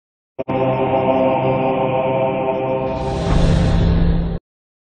The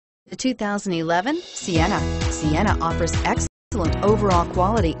 2011 Sienna. Sienna offers excellent overall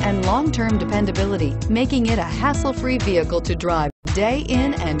quality and long-term dependability, making it a hassle-free vehicle to drive day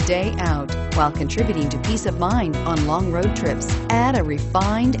in and day out, while contributing to peace of mind on long road trips. Add a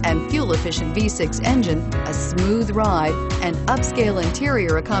refined and fuel-efficient V6 engine, a smooth ride, and upscale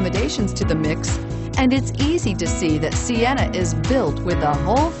interior accommodations to the mix, and it's easy to see that Sienna is built with the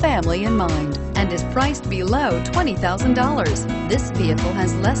whole family in mind and is priced below $20,000. This vehicle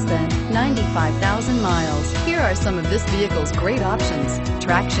has less than 95,000 miles. Here are some of this vehicle's great options: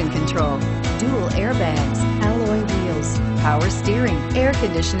 traction control, dual airbags, alloy wheels, power steering, air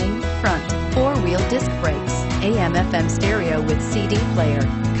conditioning, front, four-wheel disc brakes, AM/FM stereo with CD player,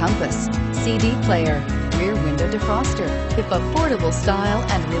 compass, CD player, rear window defroster. If affordable style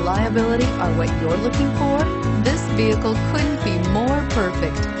and reliability are what you're looking for, this vehicle couldn't be more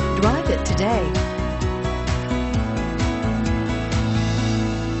perfect. Drive it today.